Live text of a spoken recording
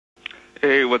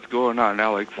Hey, what's going on,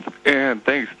 Alex? And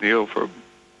thanks, Neil, for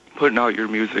putting out your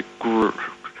music.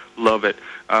 Love it.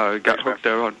 Got hooked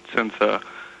on since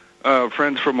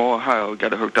friends from Ohio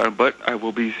got hooked on. But I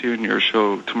will be seeing your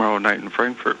show tomorrow night in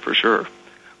Frankfurt for sure.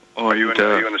 Are you in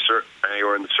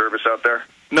the service out there?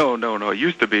 No. I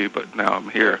used to be, but now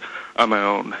I'm here on my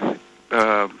own.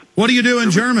 What do you do in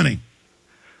Germany?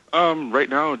 Right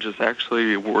now, just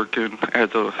actually working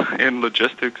in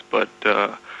logistics, but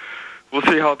we'll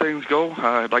see how things go.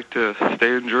 I'd like to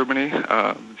stay in Germany.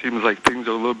 It seems like things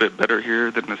are a little bit better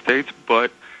here than the States,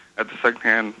 but at the second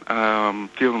hand,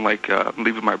 feeling like I'm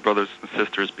leaving my brothers and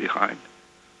sisters behind.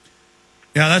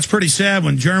 Yeah, that's pretty sad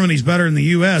when Germany's better than the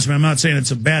U.S. I mean, I'm not saying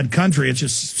it's a bad country. It's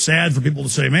just sad for people to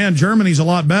say, man, Germany's a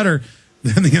lot better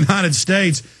than the United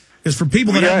States. Because for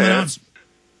people that haven't been out...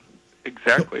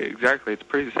 Exactly. It's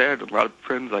pretty sad. A lot of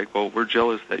friends like, well, we're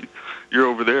jealous that you're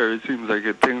over there. It seems like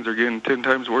things are getting 10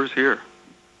 times worse here.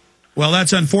 Well,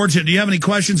 that's unfortunate. Do you have any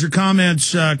questions or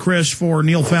comments, Chris, for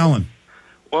Neil Fallon?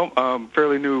 Well, I'm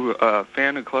fairly new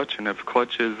fan of Clutch, and if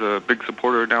Clutch is a big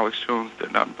supporter of Alex Jones,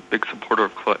 then I'm a big supporter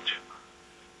of Clutch.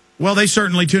 Well, they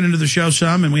certainly tune into the show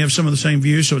some, and we have some of the same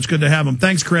views, so it's good to have them.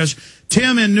 Thanks, Chris.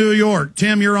 Tim in New York.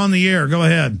 Tim, you're on the air. Go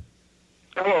ahead.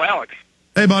 Hello, Alex.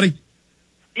 Hey, buddy.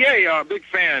 Yeah, big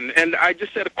fan. And I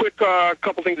just had a quick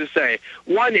couple things to say.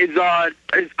 One is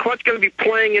Clutch going to be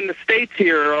playing in the States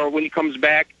here when he comes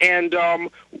back? And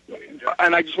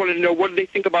I just wanted to know, what do they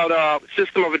think about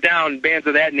System of a Down, bands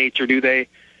of that nature?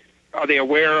 Are they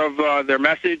aware of their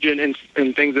message and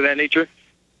things of that nature?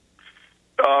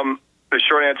 The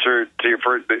short answer to your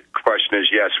first question is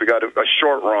yes. We got a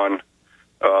short run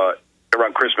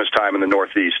around Christmas time in the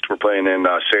Northeast. We're playing in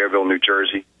Sayreville, New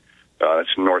Jersey. That's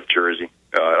in North Jersey.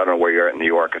 I don't know where you're at in New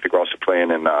York. I think we're also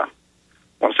playing in, I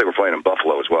want to say we're playing in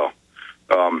Buffalo as well,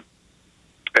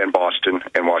 and Boston,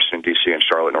 and Washington, D.C., and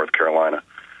Charlotte, North Carolina.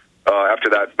 After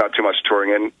that, not too much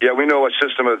touring. And, yeah, we know a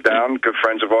System of a Down, good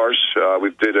friends of ours.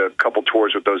 We did a couple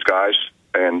tours with those guys,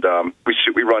 and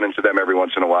we run into them every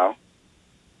once in a while.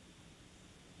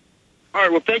 All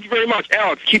right, well, thank you very much,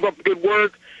 Alex. Keep up the good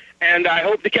work, and I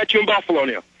hope to catch you in Buffalo,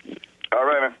 Neil. All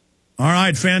right, man. All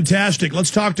right, fantastic. Let's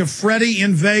talk to Freddie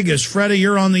in Vegas. Freddie,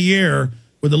 you're on the air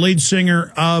with the lead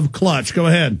singer of Clutch. Go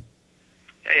ahead.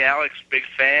 Hey, Alex, big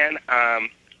fan.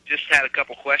 Just had a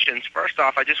couple questions. First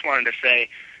off, I just wanted to say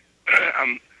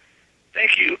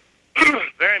thank you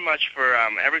very much for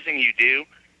everything you do.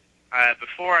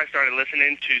 Before I started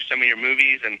listening to some of your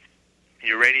movies and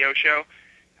your radio show,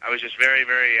 I was just very,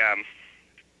 very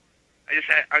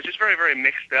I was just very, very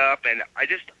mixed up, and I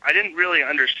didn't really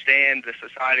understand the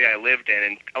society I lived in,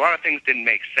 and a lot of things didn't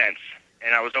make sense.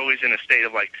 And I was always in a state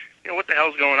of like, what the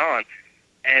hell's going on?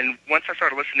 And once I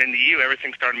started listening to you,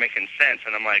 everything started making sense,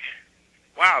 and I'm like,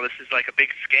 wow, this is like a big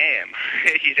scam.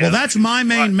 Well, that's my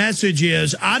main message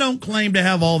is I don't claim to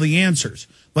have all the answers,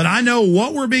 but I know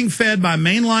what we're being fed by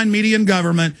mainline media and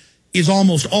government is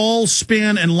almost all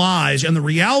spin and lies, and the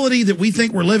reality that we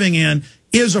think we're living in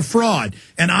is a fraud.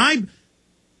 And I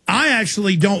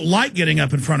actually don't like getting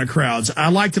up in front of crowds. I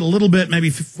liked it a little bit maybe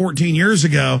 14 years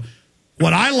ago.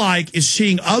 What I like is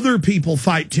seeing other people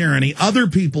fight tyranny, other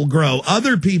people grow,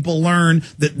 other people learn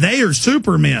that they are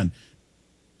supermen.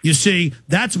 You see,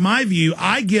 that's my view.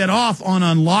 I get off on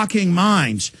unlocking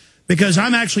minds because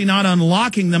I'm actually not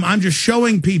unlocking them. I'm just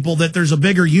showing people that there's a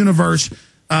bigger universe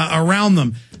around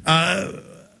them.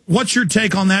 What's your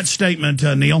take on that statement,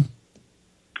 Neil?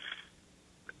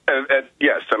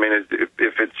 Yes, I mean,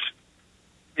 if it's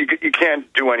you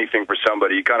can't do anything for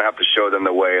somebody. You kind of have to show them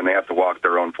the way, and they have to walk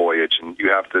their own voyage, and you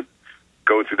have to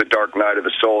go through the dark night of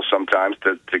the soul sometimes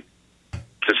to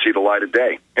see the light of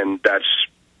day, and that's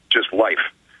just life.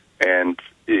 And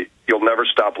you'll never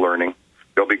stop learning.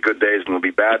 There'll be good days and there'll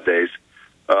be bad days,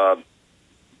 but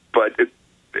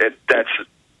that's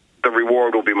the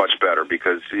reward will be much better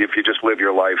because if you just live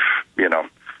your life,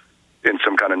 in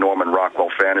some kind of Norman Rockwell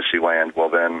fantasy land, well,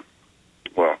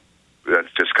 that's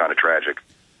just kind of tragic.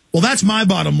 Well, that's my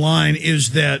bottom line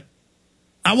is that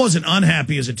I wasn't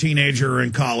unhappy as a teenager or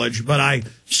in college, but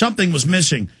something was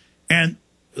missing. And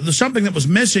the something that was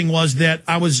missing was that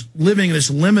I was living this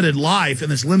limited life in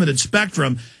this limited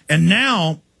spectrum. And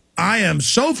now I am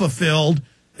so fulfilled,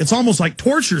 it's almost like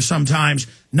torture sometimes,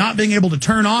 not being able to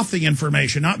turn off the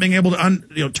information, not being able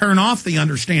to turn off the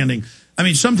understanding. I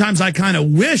mean, sometimes I kind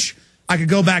of wish I could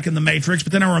go back in the Matrix,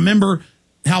 but then I remember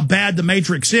how bad the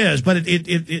Matrix is. But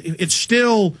it's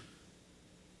still,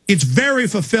 it's very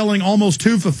fulfilling, almost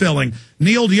too fulfilling.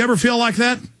 Neil, do you ever feel like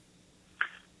that?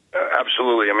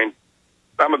 Absolutely. I mean,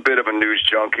 I'm a bit of a news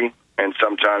junkie, and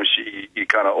sometimes you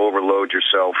kind of overload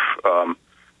yourself,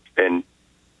 and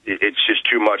it's just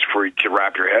too much for you to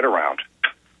wrap your head around.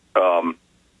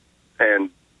 And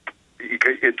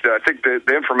I think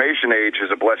the information age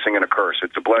is a blessing and a curse.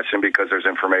 It's a blessing because there's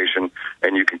information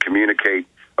and you can communicate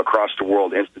across the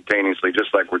world instantaneously,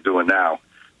 just like we're doing now.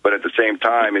 But at the same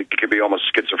time, it can be almost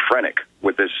schizophrenic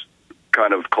with this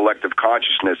kind of collective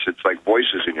consciousness. It's like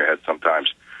voices in your head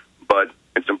sometimes. But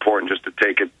it's important just to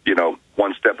take it,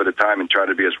 one step at a time and try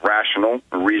to be as rational,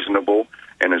 reasonable,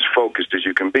 and as focused as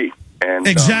you can be. And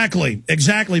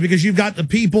exactly, because you've got the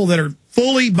people that are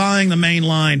fully buying the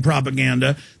mainline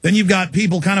propaganda. Then you've got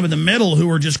people kind of in the middle who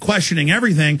are just questioning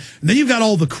everything. And then you've got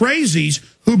all the crazies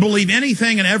who believe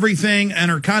anything and everything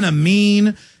and are kind of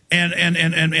mean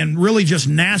and really just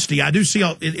nasty. I do see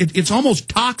it's almost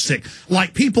toxic.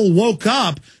 Like people woke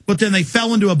up, but then they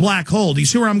fell into a black hole. Do you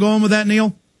see where I'm going with that,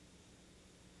 Neil?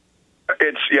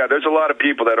 There's a lot of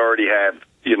people that already have,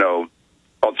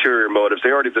 ulterior motives. They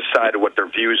already decided what their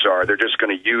views are. They're just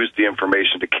going to use the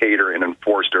information to cater and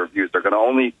enforce their views. They're going to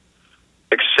only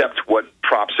accept what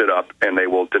props it up, and they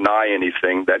will deny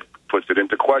anything that puts it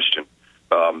into question.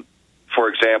 For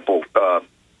example,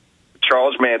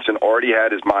 Charles Manson already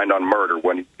had his mind on murder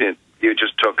when he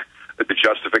just took the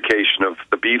justification of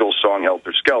the Beatles song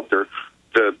Helter Skelter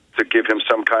to give him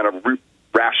some kind of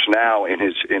rationale in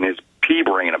his pea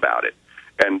brain about it.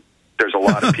 And there's a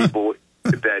lot of people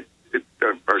that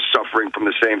are suffering from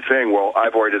the same thing. Well,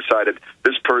 I've already decided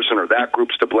this person or that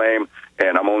group's to blame,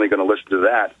 and I'm only going to listen to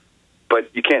that.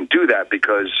 But you can't do that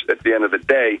because at the end of the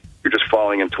day, you're just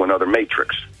falling into another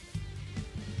matrix.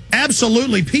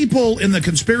 Absolutely. People in the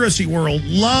conspiracy world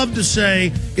love to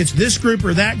say it's this group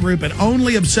or that group and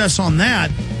only obsess on that.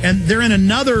 And they're in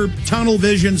another tunnel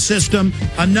vision system,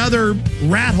 another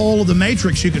rat hole of the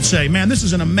matrix, you could say. Man, this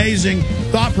is an amazing,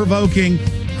 thought-provoking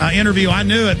interview. I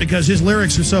knew it because his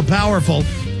lyrics are so powerful.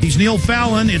 He's Neil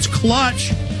Fallon. It's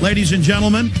Clutch, ladies and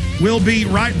gentlemen. We'll be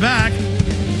right back.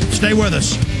 Stay with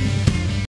us.